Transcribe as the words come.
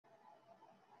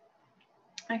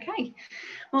Okay,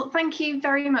 well, thank you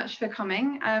very much for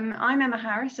coming. I'm Emma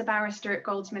Harris, a barrister at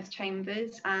Goldsmith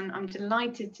Chambers, and I'm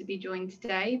delighted to be joined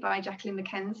today by Jacqueline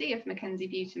McKenzie of McKenzie,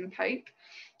 Bute and Pope.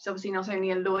 She's obviously not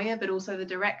only a lawyer, but also the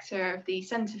director of the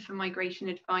Centre for Migration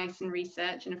Advice and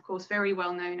Research, and of course, very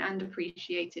well known and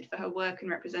appreciated for her work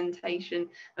and representation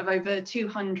of over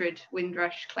 200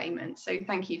 Windrush claimants. So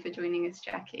thank you for joining us,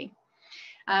 Jackie.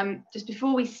 Just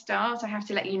before we start, I have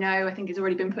to let you know, I think it's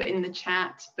already been put in the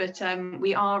chat, but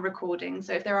we are recording.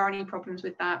 So if there are any problems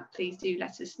with that, please do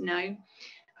let us know.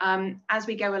 As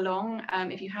we go along,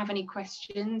 if you have any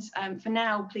questions, for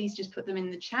now, please just put them in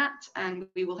the chat and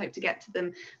we will hope to get to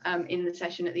them in the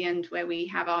session at the end where we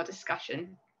have our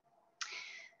discussion.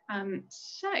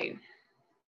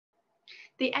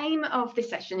 The aim of this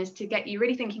session is to get you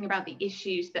really thinking about the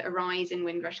issues that arise in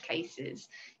Windrush cases.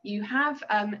 You have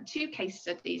 2 case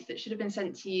studies that should have been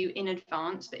sent to you in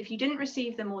advance, but if you didn't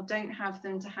receive them or don't have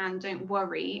them to hand, don't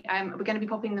worry. We're going to be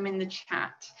popping them in the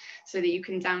chat so that you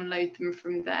can download them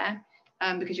from there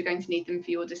because you're going to need them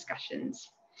for your discussions.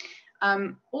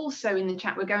 Also in the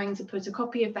chat, we're going to put a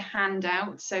copy of the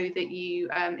handout so that you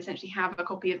essentially have a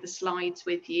copy of the slides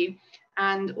with you.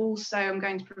 And also I'm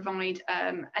going to provide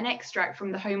an extract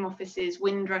from the Home Office's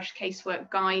Windrush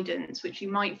casework guidance, which you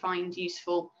might find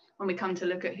useful when we come to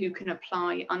look at who can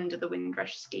apply under the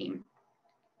Windrush scheme.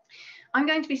 I'm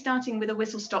going to be starting with a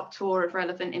whistle-stop tour of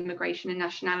relevant immigration and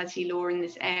nationality law in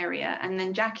this area, and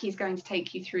then Jackie's going to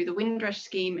take you through the Windrush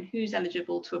scheme, who's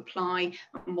eligible to apply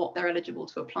and what they're eligible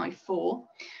to apply for.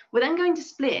 We're then going to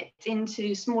split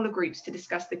into smaller groups to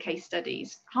discuss the case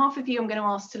studies. Half of you I'm going to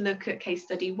ask to look at case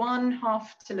study 1,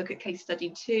 half to look at case study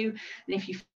 2, and if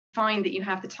you find that you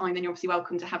have the time, then you're obviously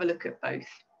welcome to have a look at both.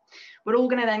 We're all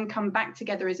going to then come back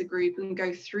together as a group and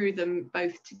go through them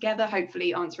both together,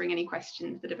 hopefully answering any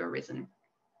questions that have arisen.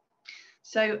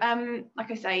 So,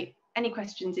 like I say, any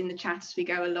questions in the chat as we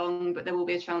go along, but there will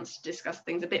be a chance to discuss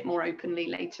things a bit more openly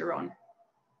later on.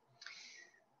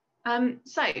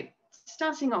 So,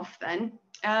 starting off then,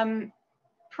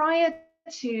 prior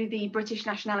to the British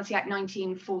Nationality Act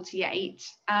 1948,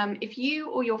 if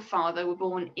you or your father were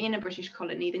born in a British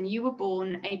colony, then you were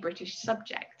born a British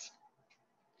subject.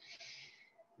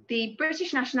 The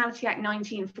British Nationality Act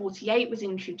 1948 was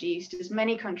introduced as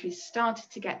many countries started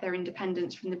to get their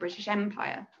independence from the British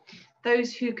Empire.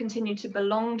 Those who continued to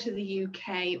belong to the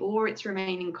UK or its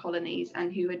remaining colonies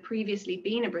and who had previously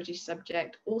been a British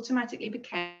subject automatically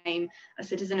became a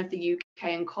citizen of the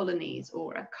UK and colonies,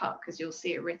 or a CUC, as you'll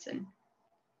see it written.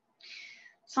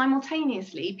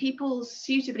 Simultaneously, people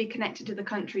suitably connected to the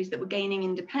countries that were gaining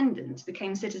independence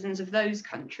became citizens of those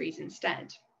countries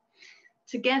instead.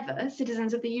 Together,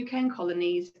 citizens of the UK and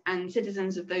colonies and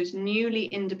citizens of those newly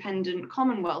independent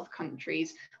Commonwealth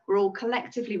countries were all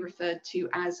collectively referred to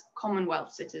as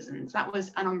Commonwealth citizens. That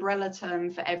was an umbrella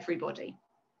term for everybody.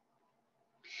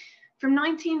 From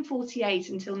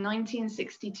 1948 until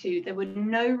 1962, there were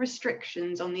no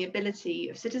restrictions on the ability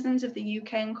of citizens of the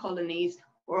UK and colonies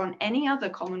or on any other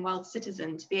Commonwealth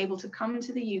citizen to be able to come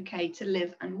to the UK to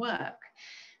live and work.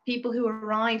 People who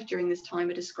arrived during this time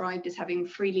are described as having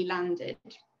freely landed.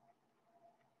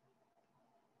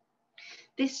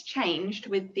 This changed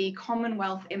with the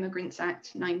Commonwealth Immigrants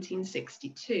Act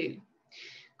 1962.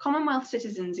 Commonwealth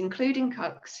citizens, including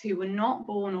CUCs, who were not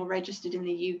born or registered in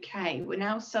the UK, were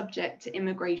now subject to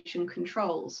immigration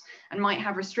controls and might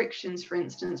have restrictions, for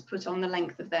instance, put on the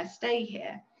length of their stay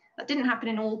here. That didn't happen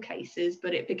in all cases,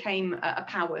 but it became a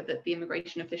power that the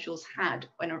immigration officials had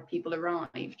when people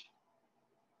arrived.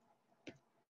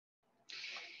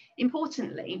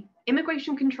 Importantly,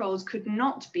 immigration controls could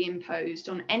not be imposed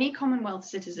on any Commonwealth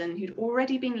citizen who'd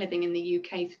already been living in the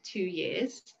UK for 2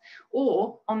 years,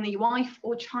 or on the wife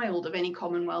or child of any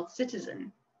Commonwealth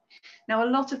citizen. Now, a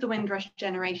lot of the Windrush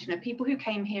generation are people who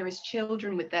came here as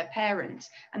children with their parents,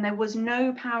 and there was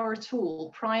no power at all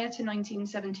prior to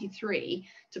 1973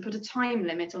 to put a time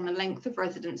limit on the length of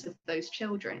residence of those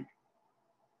children.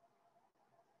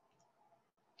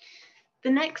 The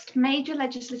next major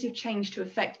legislative change to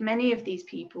affect many of these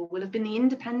people will have been the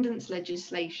independence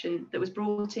legislation that was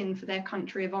brought in for their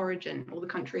country of origin, or the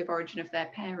country of origin of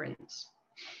their parents.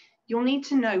 You'll need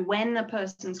to know when a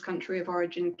person's country of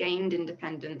origin gained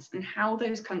independence and how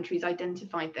those countries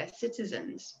identified their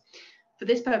citizens. For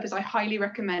this purpose, I highly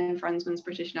recommend Fransman's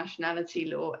British Nationality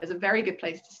Law as a very good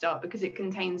place to start because it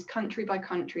contains country by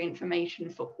country information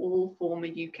for all former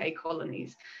UK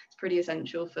colonies. It's pretty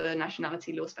essential for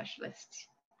nationality law specialists.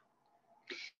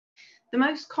 The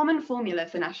most common formula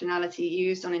for nationality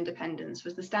used on independence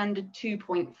was the standard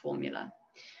 2-point formula.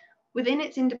 Within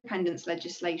its independence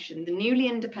legislation, the newly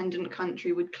independent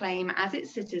country would claim as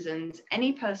its citizens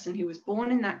any person who was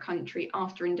born in that country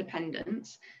after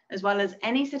independence, as well as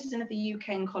any citizen of the UK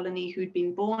and colony who'd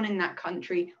been born in that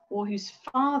country or whose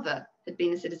father had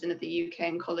been a citizen of the UK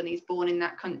and colonies born in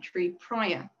that country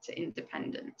prior to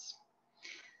independence.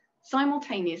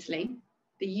 Simultaneously,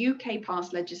 the UK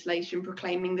passed legislation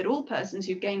proclaiming that all persons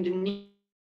who've gained a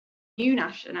new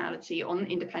nationality on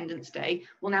Independence Day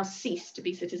will now cease to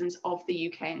be citizens of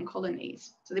the UK and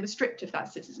colonies. So they were stripped of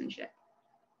that citizenship.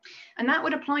 And that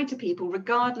would apply to people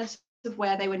regardless of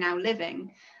where they were now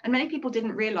living. And many people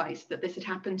didn't realise that this had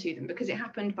happened to them because it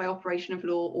happened by operation of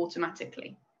law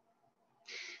automatically.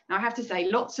 Now, I have to say,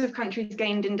 lots of countries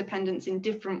gained independence in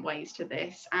different ways to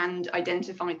this and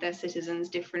identified their citizens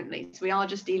differently. So we are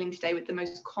just dealing today with the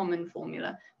most common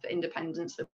formula for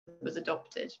independence that was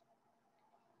adopted.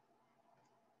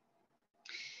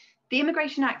 The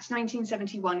Immigration Act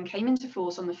 1971 came into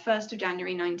force on the 1st of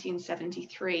January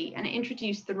 1973, and it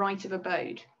introduced the right of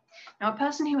abode. Now, a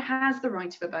person who has the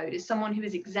right of abode is someone who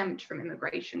is exempt from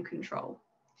immigration control.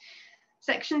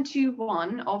 Section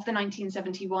 2(1) of the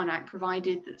 1971 Act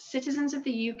provided that citizens of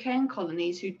the UK and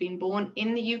colonies who'd been born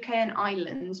in the UK and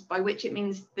islands, by which it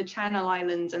means the Channel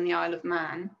Islands and the Isle of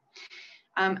Man,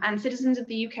 and citizens of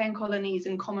the UK and colonies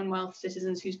and Commonwealth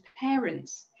citizens whose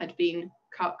parents had been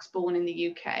cucks born in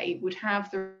the UK would have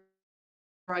the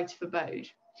right of abode.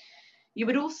 You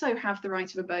would also have the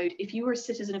right of abode if you were a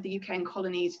citizen of the UK and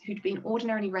colonies who'd been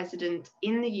ordinarily resident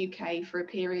in the UK for a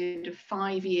period of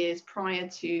 5 years prior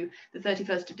to the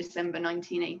 31st of December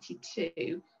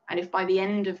 1982, and if by the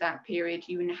end of that period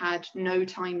you had no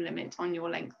time limit on your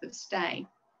length of stay.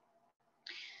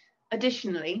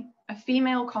 Additionally, a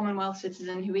female Commonwealth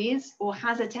citizen who is or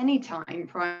has at any time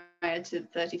prior to the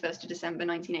 31st of December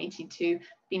 1982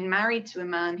 been married to a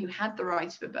man who had the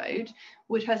right of abode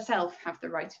would herself have the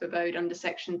right of abode under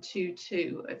Section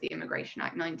 2(2) of the Immigration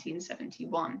Act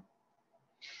 1971.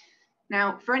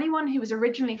 Now, for anyone who was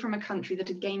originally from a country that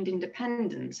had gained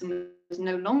independence and was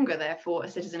no longer, therefore,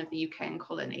 a citizen of the UK and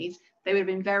colonies, they would have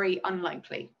been very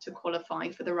unlikely to qualify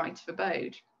for the right of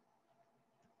abode.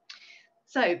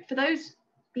 So for those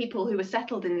people who were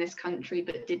settled in this country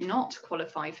but did not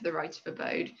qualify for the right of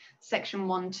abode, Section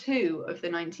 1(2) of the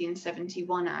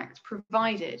 1971 Act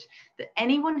provided that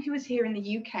anyone who was here in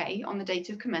the UK on the date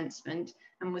of commencement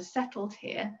and was settled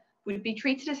here would be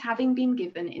treated as having been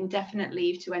given indefinite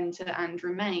leave to enter and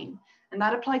remain. And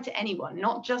that applied to anyone,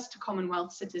 not just to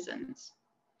Commonwealth citizens.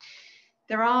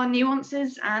 There are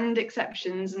nuances and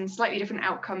exceptions and slightly different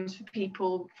outcomes for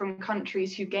people from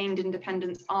countries who gained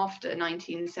independence after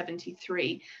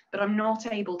 1973, but I'm not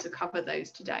able to cover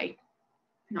those today,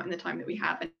 not in the time that we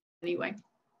have anyway.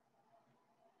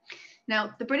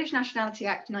 Now, the British Nationality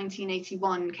Act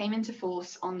 1981 came into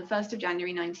force on the 1st of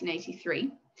January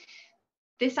 1983.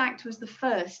 This act was the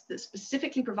first that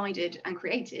specifically provided and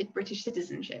created British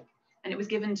citizenship, and it was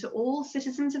given to all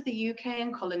citizens of the UK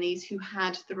and colonies who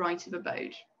had the right of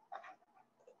abode.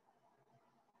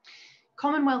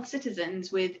 Commonwealth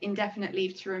citizens with indefinite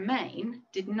leave to remain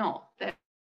did not therefore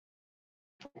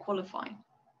qualify.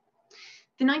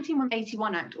 The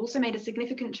 1981 Act also made a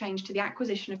significant change to the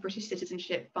acquisition of British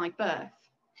citizenship by birth.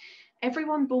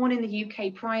 Everyone born in the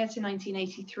UK prior to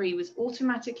 1983 was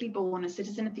automatically born a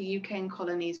citizen of the UK and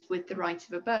colonies with the right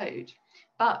of abode.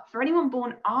 But for anyone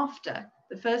born after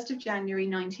the 1st of January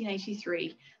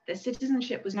 1983, their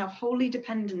citizenship was now wholly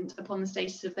dependent upon the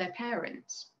status of their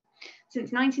parents.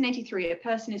 Since 1983, a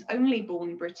person is only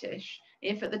born British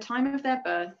if at the time of their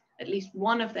birth, at least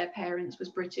one of their parents was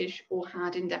British or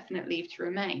had indefinite leave to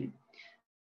remain.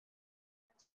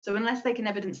 So unless they can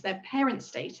evidence their parents'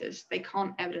 status, they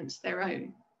can't evidence their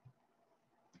own.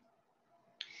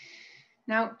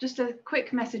 Now, just a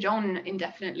quick message on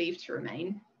indefinite leave to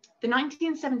remain. The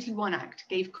 1971 Act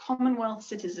gave Commonwealth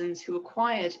citizens who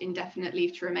acquired indefinite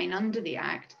leave to remain under the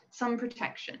Act some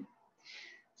protection.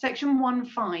 Section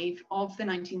 1(5) of the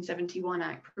 1971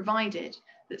 Act provided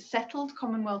that settled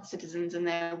Commonwealth citizens and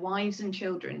their wives and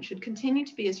children should continue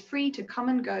to be as free to come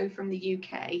and go from the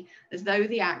UK as though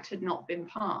the Act had not been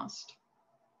passed.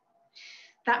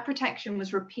 That protection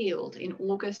was repealed in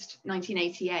August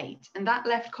 1988, and that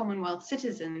left Commonwealth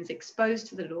citizens exposed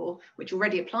to the law, which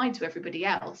already applied to everybody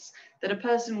else, that a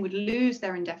person would lose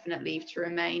their indefinite leave to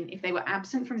remain if they were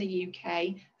absent from the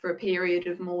UK for a period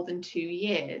of more than 2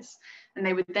 years, and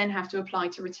they would then have to apply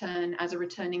to return as a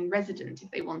returning resident if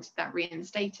they wanted that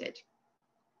reinstated.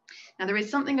 Now, there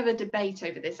is something of a debate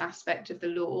over this aspect of the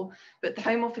law, but the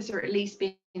Home Office are at least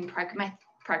being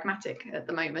pragmatic at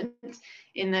the moment,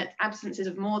 in that absences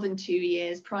of more than 2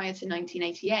 years prior to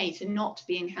 1988 are not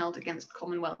being held against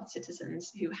Commonwealth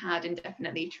citizens who had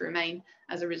indefinite leave to remain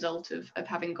as a result of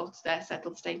having got their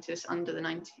settled status under the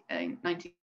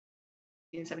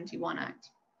 1971 Act.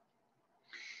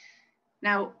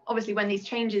 Now, obviously, when these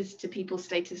changes to people's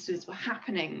statuses were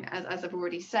happening, as I've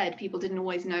already said, people didn't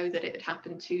always know that it had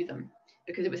happened to them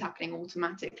because it was happening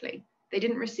automatically. They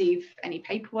didn't receive any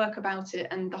paperwork about it,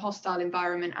 and the hostile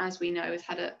environment, as we know, has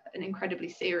had an incredibly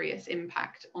serious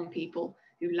impact on people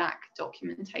who lack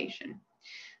documentation.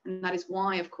 And that is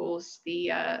why, of course,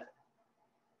 the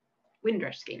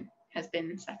Windrush scheme has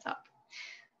been set up.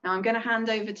 Now I'm going to hand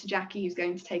over to Jackie, who's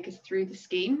going to take us through the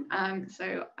scheme.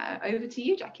 So over to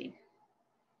you, Jackie.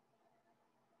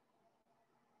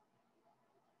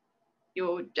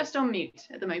 You're just on mute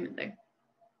at the moment, though.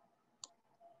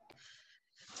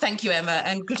 Thank you, Emma,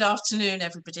 and good afternoon,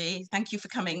 everybody. Thank you for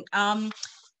coming.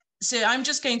 So I'm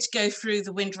just going to go through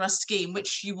the Windrush scheme,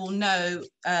 which you will know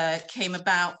came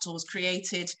about or was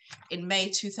created in May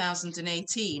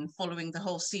 2018, following the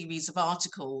whole series of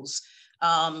articles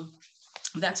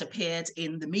that appeared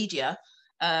in the media,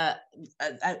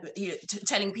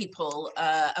 telling people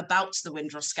about the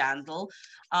Windrush scandal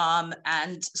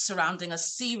and surrounding a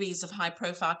series of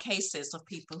high-profile cases of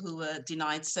people who were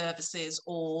denied services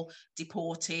or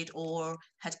deported or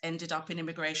had ended up in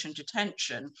immigration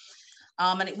detention.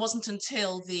 And it wasn't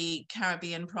until the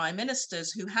Caribbean prime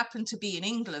ministers, who happened to be in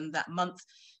England that month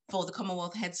for the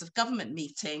Commonwealth Heads of Government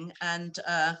meeting, and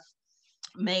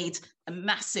made a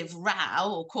massive row,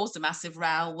 or caused a massive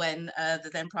row, when the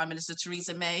then Prime Minister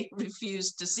Theresa May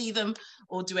refused to see them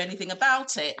or do anything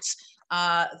about it,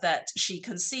 that she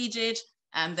conceded,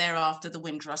 and thereafter the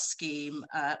Windrush scheme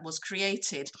was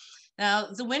created. Now,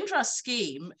 the Windrush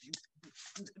scheme,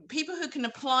 people who can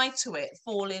apply to it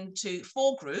fall into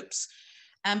 4 groups,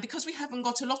 and because we haven't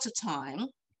got a lot of time,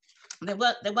 there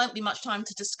won't be much time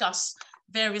to discuss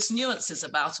various nuances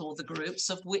about all the groups,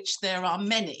 of which there are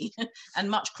many, and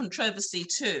much controversy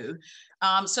too.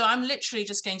 So I'm literally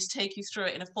just going to take you through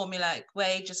it in a formulaic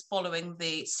way, just following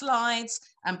the slides,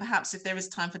 and perhaps if there is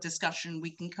time for discussion,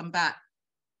 we can come back,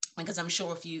 because I'm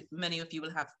sure many of you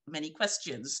will have many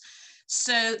questions.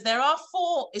 So there are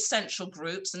 4 essential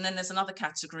groups, and then there's another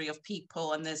category of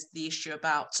people, and there's the issue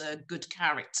about good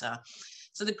character.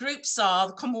 So the groups are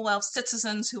the Commonwealth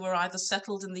citizens who were either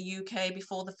settled in the UK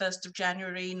before the 1st of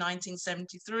January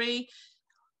 1973,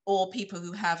 or people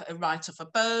who have a right of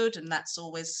abode, and that's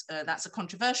always that's a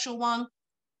controversial one.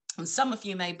 And some of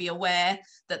you may be aware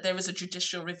that there is a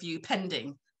judicial review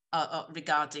pending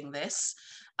regarding this.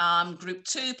 Group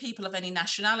 2, people of any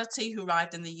nationality who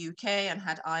arrived in the UK and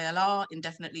had ILR,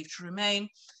 indefinite leave to remain,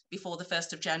 before the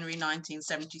 1st of January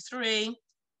 1973.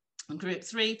 And Group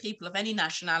 3, people of any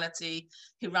nationality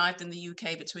who arrived in the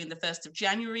UK between the 1st of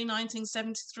January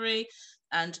 1973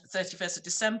 and 31st of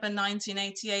December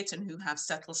 1988, and who have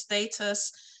settled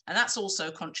status. And that's also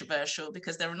controversial,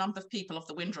 because there are a number of people of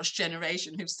the Windrush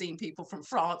generation who've seen people from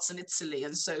France and Italy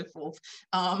and so forth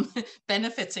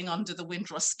benefiting under the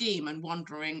Windrush scheme, and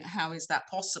wondering how is that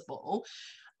possible.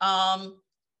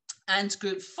 And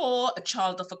Group 4, a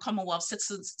child of a Commonwealth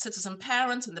citizen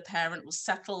parent, and the parent was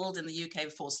settled in the UK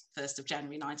before 1st of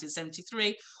January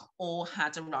 1973, or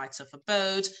had a right of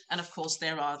abode. And of course,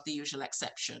 there are the usual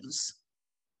exceptions.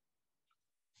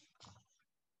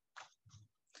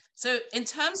 So in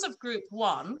terms of Group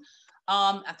 1,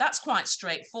 that's quite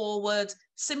straightforward.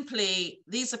 Simply,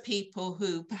 these are people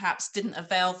who perhaps didn't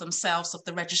avail themselves of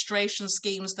the registration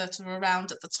schemes that were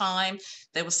around at the time.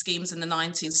 There were schemes in the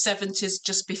 1970s,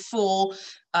 just before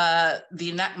the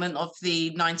enactment of the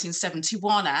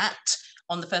 1971 Act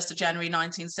on the 1st of January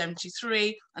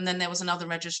 1973. And then there was another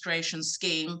registration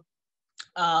scheme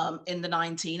in the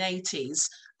 1980s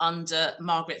under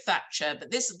Margaret Thatcher.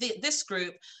 But this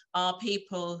group are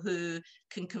people who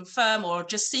can confirm, or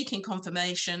just seeking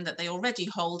confirmation, that they already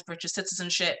hold British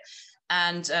citizenship,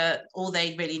 and all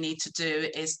they really need to do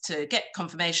is to get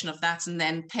confirmation of that and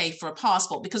then pay for a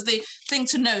passport. Because the thing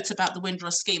to note about the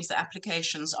Windrush schemes, that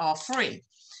applications are free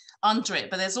under it.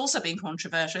 But there's also been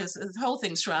controversy, the whole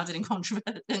thing shrouded in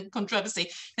controversy,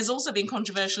 has also been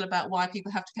controversial about why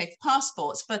people have to pay for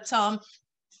passports. But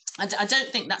I don't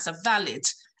think that's a valid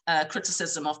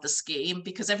criticism of the scheme,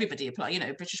 because everybody apply,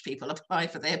 British people apply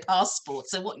for their passport.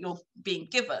 So what you're being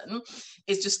given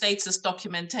is just status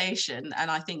documentation. And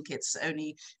I think it's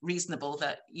only reasonable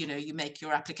that, you make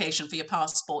your application for your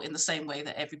passport in the same way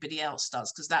that everybody else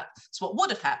does, because that's what would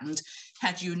have happened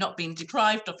had you not been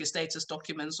deprived of your status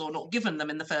documents or not given them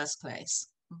in the first place.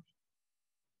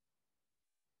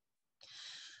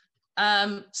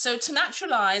 So to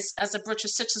naturalise as a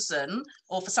British citizen,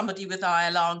 or for somebody with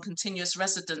ILR and continuous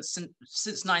residence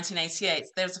since 1988,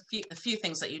 there's a few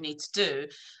things that you need to do.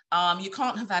 You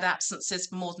can't have had absences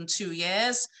for more than 2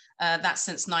 years. That's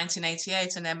since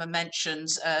 1988, and Emma mentioned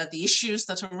the issues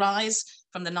that arise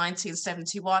from the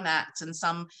 1971 Act and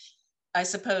some, I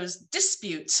suppose,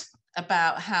 dispute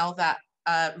about how that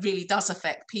really does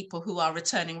affect people who are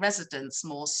returning residents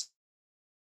more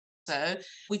so.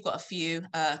 We've got a few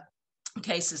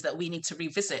cases that we need to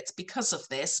revisit because of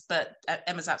this, but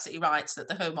Emma's absolutely right that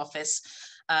the Home Office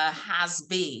has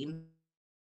been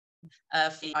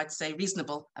I'd say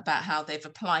reasonable about how they've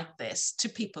applied this to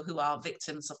people who are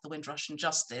victims of the Windrush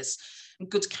injustice. And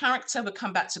good character, we'll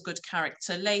come back to good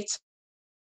character later,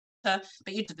 but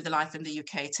you did with the Life in the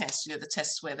UK test, you know, the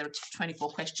tests where there are 24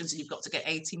 questions and you've got to get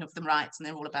 18 of them right, and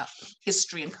they're all about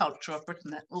history and culture of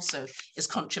Britain. That also is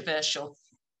controversial.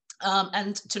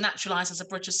 And to naturalise as a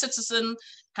British citizen,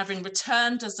 having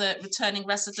returned as a returning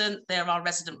resident, there are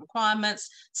resident requirements.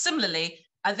 Similarly,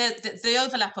 the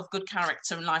overlap of good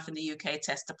character and Life in the UK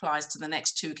test applies to the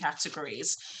next two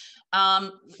categories.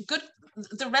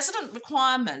 The resident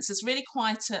requirements is really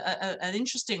quite an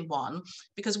interesting one,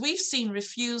 because we've seen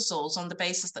refusals on the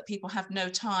basis that people have no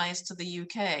ties to the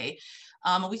UK.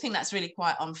 And we think that's really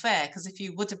quite unfair, because if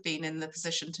you would have been in the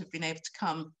position to have been able to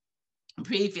come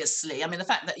previously, I mean, the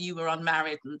fact that you were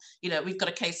unmarried, and, you know, we've got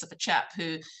a case of a chap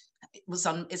who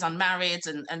is unmarried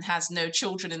and has no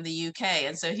children in the UK,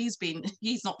 and so he's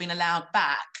not been allowed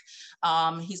back.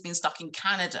 He's been stuck in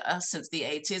Canada since the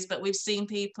 80s, but we've seen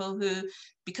people who,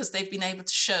 because they've been able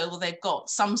to show, well, they've got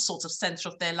some sort of centre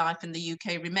of their life in the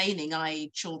UK remaining, i.e.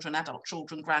 children, adult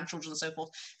children, grandchildren and so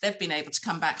forth, they've been able to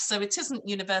come back. So it isn't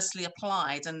universally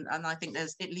applied, and I think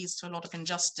it leads to a lot of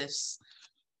injustice.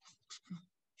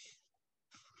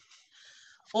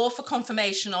 Or for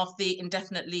confirmation of the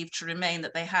indefinite leave to remain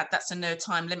that they had, that's a no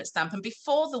time limit stamp. And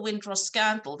before the Windrush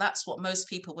scandal, that's what most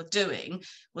people were doing,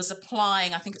 was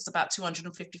applying, I think it's about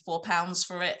 £254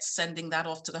 for it, sending that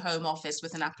off to the Home Office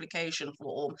with an application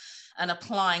form and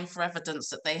applying for evidence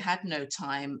that they had no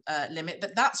time limit.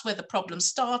 But that's where the problem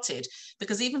started,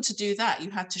 because even to do that, you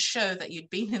had to show that you'd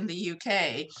been in the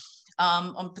UK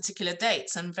on particular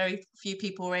dates, and very few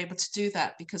people were able to do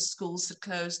that because schools had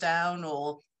closed down,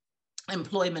 or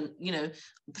employment, you know,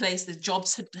 the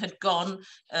jobs had gone,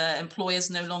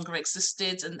 employers no longer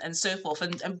existed, and so forth.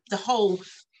 And the whole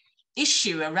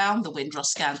issue around the Windrush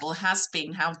scandal has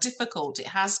been how difficult it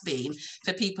has been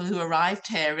for people who arrived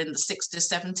here in the 60s,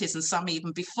 70s, and some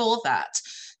even before that,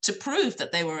 to prove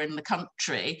that they were in the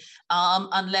country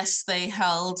unless they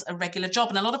held a regular job.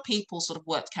 And a lot of people sort of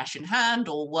worked cash in hand,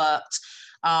 or worked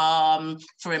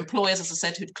for employers, as I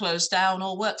said, who'd closed down,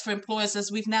 or worked for employers,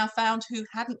 as we've now found, who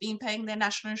hadn't been paying their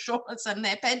national insurance and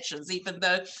their pensions, even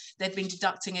though they'd been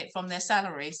deducting it from their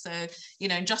salary. So, you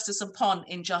know, injustice upon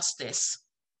injustice.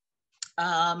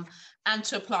 And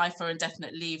to apply for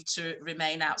indefinite leave to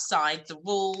remain outside the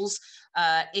rules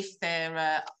if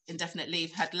their indefinite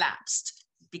leave had lapsed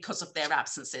because of their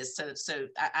absences. So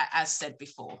as said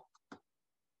before.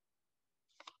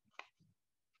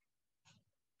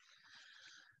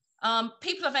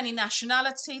 People of any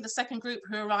nationality, the second group,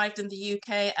 who arrived in the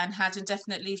UK and had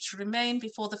indefinite leave to remain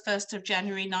before the 1st of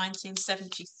January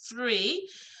 1973,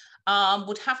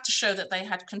 would have to show that they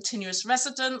had continuous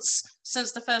residence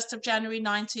since the 1st of January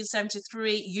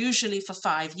 1973, usually for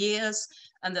 5 years,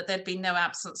 and that there'd been no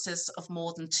absences of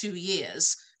more than 2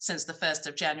 years since the 1st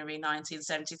of January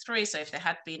 1973. So if there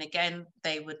had been, again,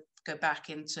 they would go back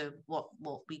into what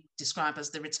we describe as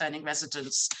the returning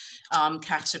residents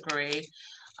category.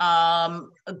 A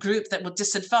group that were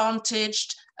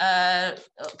disadvantaged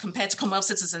compared to Commonwealth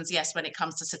citizens, yes, when it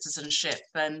comes to citizenship,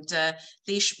 and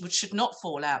these should not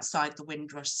fall outside the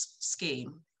Windrush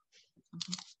scheme.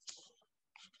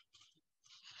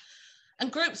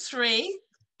 And group 3,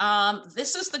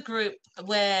 this is the group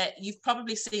where you've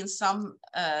probably seen some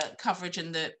coverage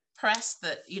in the press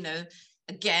that, you know,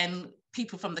 again,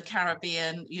 people from the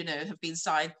Caribbean, you know, have been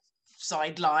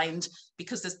sidelined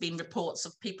because there's been reports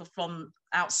of people from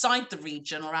outside the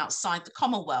region or outside the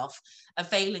Commonwealth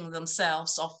availing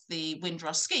themselves of the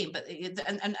Windrush scheme. But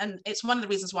and it's one of the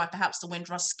reasons why perhaps the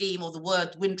Windrush scheme, or the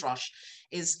word Windrush,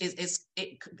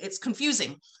 it's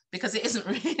confusing, because it isn't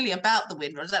really about the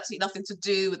Windrush. It's absolutely nothing to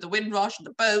do with the Windrush and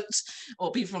the boat,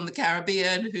 or people from the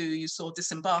Caribbean who you saw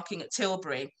disembarking at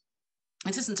Tilbury.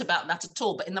 It isn't about that at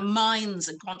all, but in the minds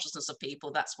and consciousness of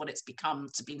people, that's what it's become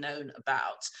to be known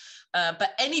about.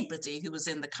 But anybody who was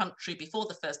in the country before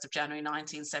the 1st of January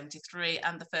 1973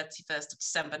 and the 31st of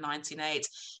December 1908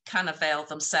 can avail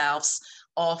themselves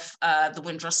of the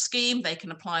Windrush scheme. They can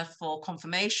apply for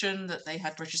confirmation that they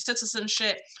had British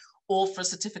citizenship, or for a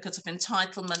certificate of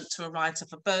entitlement to a right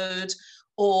of abode,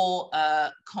 or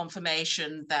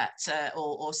confirmation that,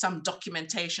 or some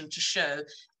documentation to show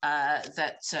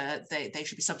that they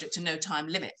should be subject to no time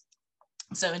limit.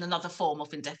 So in another form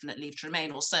of indefinite leave to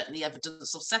remain, or certainly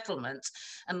evidence of settlement.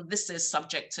 And this is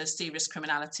subject to serious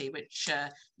criminality, which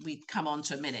we come on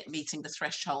to a minute, meeting the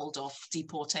threshold of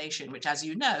deportation, which, as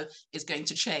you know, is going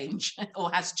to change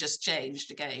or has just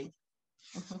changed again.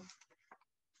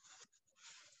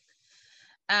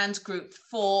 And group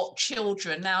 4,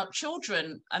 children. Now,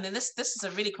 children, I mean, this is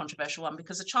a really controversial one,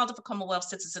 because a child of a Commonwealth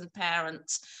citizen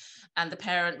parent, and the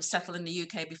parent was settled in the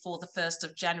UK before the 1st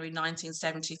of January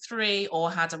 1973, or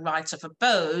had a right of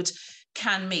abode,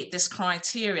 can meet this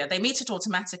criteria. They meet it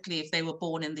automatically if they were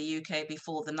born in the UK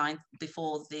before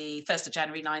the 1st of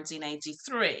January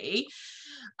 1983.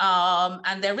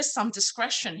 And there is some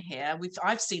discretion here.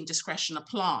 I've seen discretion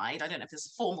applied. I don't know if there's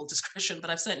a formal discretion, but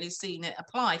I've certainly seen it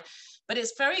applied. But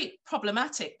it's very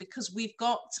problematic, because we've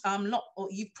got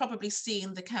you've probably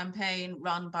seen the campaign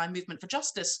run by Movement for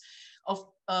Justice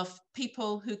of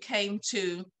people who came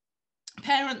to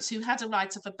parents who had a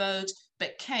right of abode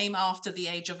but came after the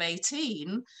age of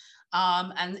 18,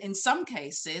 and in some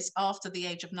cases after the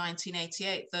age of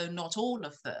 1988, though not all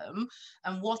of them.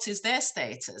 And what is their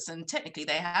status? And technically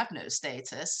they have no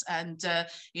status, and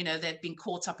you know, they've been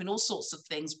caught up in all sorts of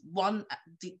things. One,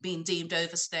 being deemed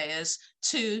overstayers.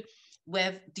 2,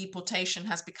 where deportation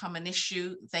has become an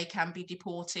issue, they can be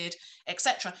deported,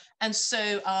 etc. And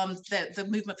so the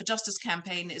Movement for Justice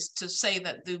campaign is to say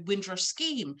that the Windrush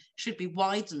scheme should be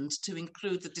widened to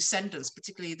include the descendants,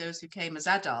 particularly those who came as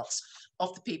adults,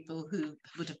 of the people who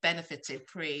would have benefited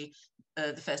pre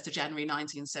the 1st of January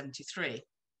 1973.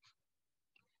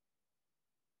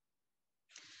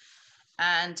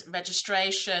 And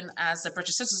registration as a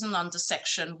British citizen under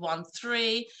section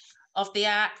 1(3) of the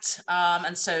Act.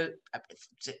 And so,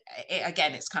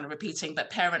 again, it's kind of repeating, but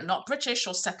parent not British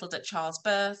or settled at child's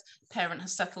birth, parent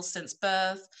has settled since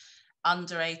birth,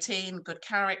 under 18, good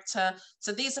character.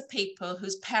 So these are people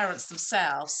whose parents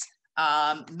themselves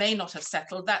may not have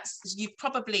settled. You've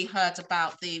probably heard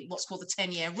about what's called the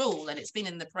 10-year rule, and it's been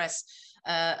in the press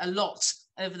a lot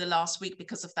over the last week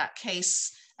because of that case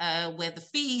where the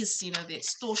fees, you know, the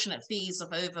extortionate fees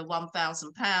of over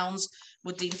 £1,000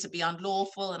 were deemed to be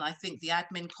unlawful. And I think the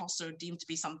admin costs are deemed to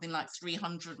be something like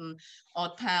 £300 and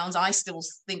odd. I still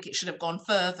think it should have gone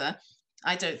further.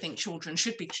 I don't think children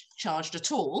should be charged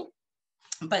at all,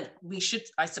 but we should,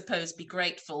 I suppose, be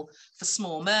grateful for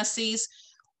small mercies.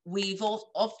 We've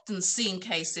often seen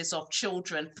cases of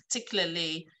children,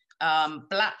 particularly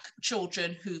Black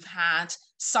children, who've had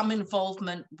some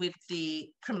involvement with the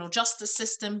criminal justice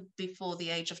system before the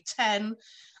age of 10,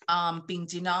 being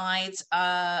denied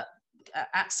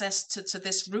access to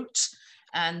this route,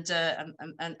 and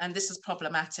this is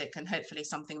problematic, and hopefully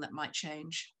something that might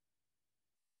change.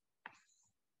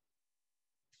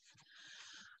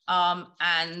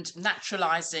 And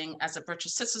naturalizing as a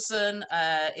British citizen,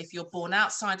 if you're born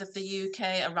outside of the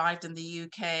UK, arrived in the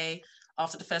UK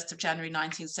after the 1st of January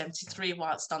 1973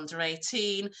 whilst under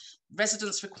 18,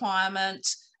 residence requirement,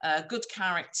 good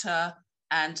character,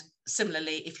 and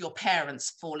similarly if your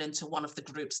parents fall into one of the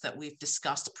groups that we've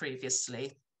discussed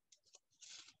previously.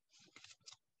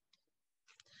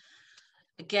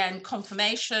 Again,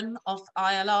 confirmation of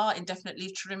ILR, indefinite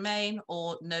leave to remain,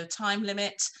 or no time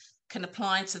limit, can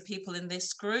apply to people in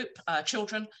this group,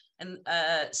 children. And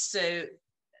so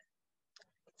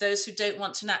those who don't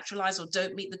want to naturalize or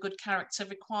don't meet the good character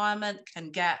requirement can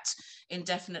get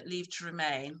indefinite leave to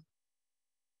remain.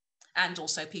 And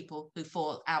also people who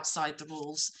fall outside the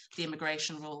rules, the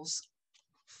immigration rules.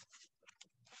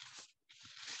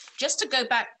 Just to go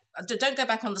back, don't go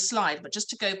back on the slide, but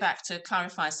just to go back to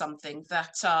clarify something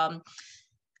that,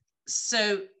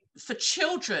 so for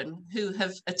children who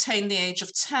have attained the age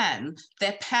of 10,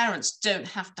 their parents don't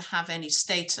have to have any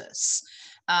status.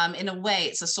 In a way,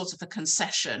 it's a sort of a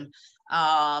concession.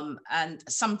 And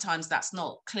sometimes that's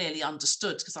not clearly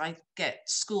understood, because I get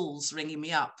schools ringing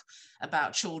me up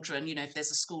about children, you know, if there's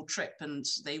a school trip and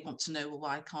they want to know, well,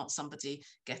 why can't somebody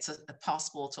get a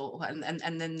passport,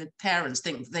 and then the parents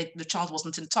think the child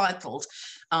wasn't entitled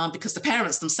because the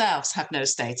parents themselves have no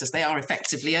status. They are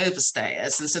effectively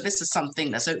overstayers. And so this is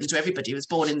something that's open to everybody who's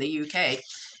born in the UK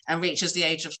and reaches the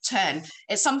age of 10.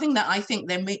 It's something that I think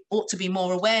there ought to be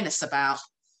more awareness about.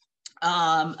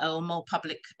 or more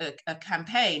public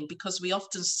campaign, because we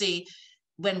often see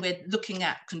when we're looking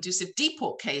at conducive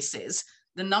deport cases,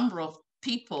 the number of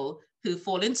people who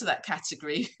fall into that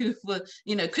category who were,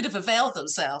 you know, could have availed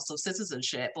themselves of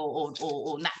citizenship or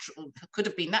could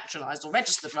have been naturalized or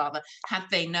registered rather, had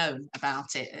they known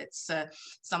about it. It's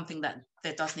something that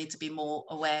there does need to be more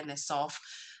awareness of.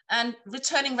 And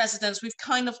returning residents, we've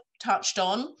kind of touched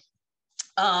on.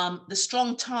 The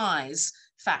strong ties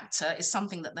factor is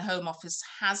something that the Home Office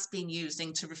has been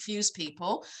using to refuse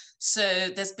people. So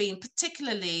there's been,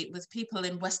 particularly with people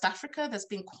in West Africa, there's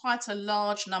been quite a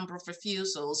large number of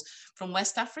refusals from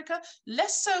West Africa,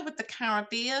 less so with the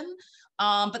Caribbean,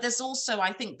 but there's also,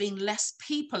 I think, been less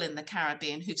people in the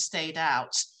Caribbean who've stayed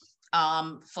out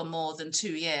for more than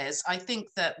 2 years. I think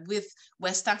that with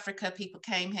West Africa, people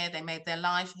came here, they made their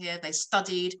life here, they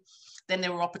studied. Then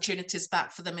there were opportunities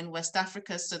back for them in West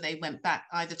Africa, so they went back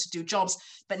either to do jobs,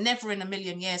 but never in a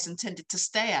million years intended to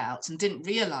stay out, and didn't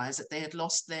realize that they had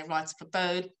lost their right of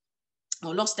abode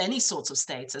or lost any sort of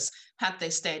status had they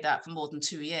stayed out for more than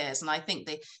 2 years. And I think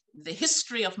the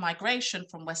history of migration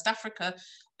from West Africa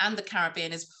and the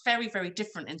Caribbean is very, very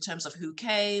different in terms of who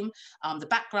came, the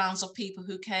backgrounds of people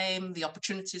who came, the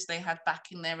opportunities they had back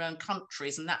in their own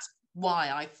countries. And that's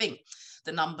why I think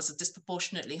the numbers are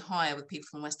disproportionately higher with people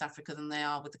from West Africa than they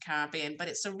are with the Caribbean. But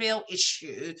it's a real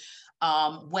issue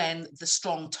when the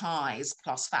strong ties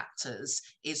plus factors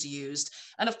is used.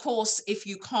 And of course, if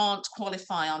you can't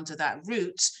qualify under that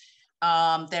route,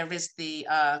 there is the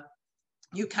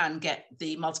you can get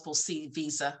the multiple C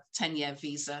visa, 10-year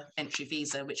visa, entry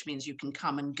visa, which means you can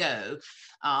come and go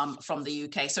from the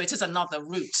UK. So it is another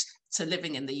route to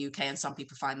living in the UK, and some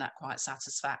people find that quite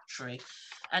satisfactory.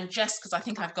 And just because I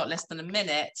think I've got less than a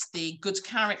minute, the good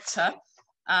character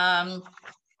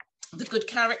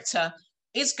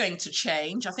is going to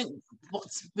change. I think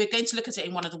we're going to look at it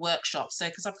in one of the workshops. So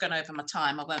because I've gone over my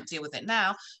time, I won't deal with it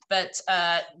now. But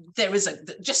there is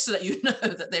just so that you know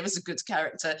that there is a good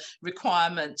character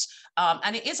requirement.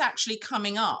 And it is actually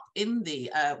coming up in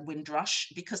the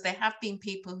Windrush, because there have been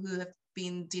people who have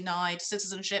been denied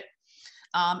citizenship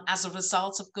as a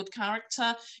result of good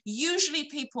character, usually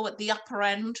people at the upper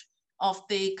end of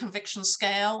the conviction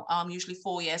scale, usually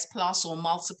 4 years plus or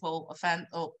multiple offense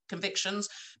or convictions.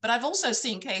 But I've also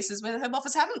seen cases where the Home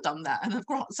Office haven't done that, and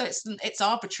so it's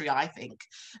arbitrary, I think.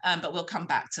 But we'll come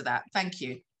back to that. Thank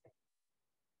you.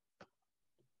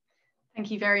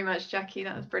 Thank you very much, Jackie.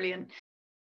 That was brilliant.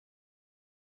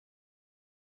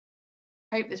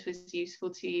 I hope this was useful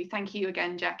to you. Thank you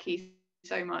again, Jackie,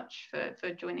 so much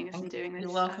for joining us and doing this.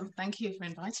 You're welcome. Thank you for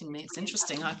inviting me. It's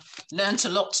interesting. I've learned a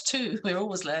lot too. We're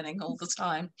always learning all the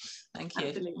time. Thank you.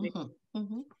 Absolutely.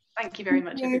 Thank you very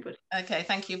much, everybody. Okay,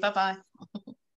 thank you. Bye-bye.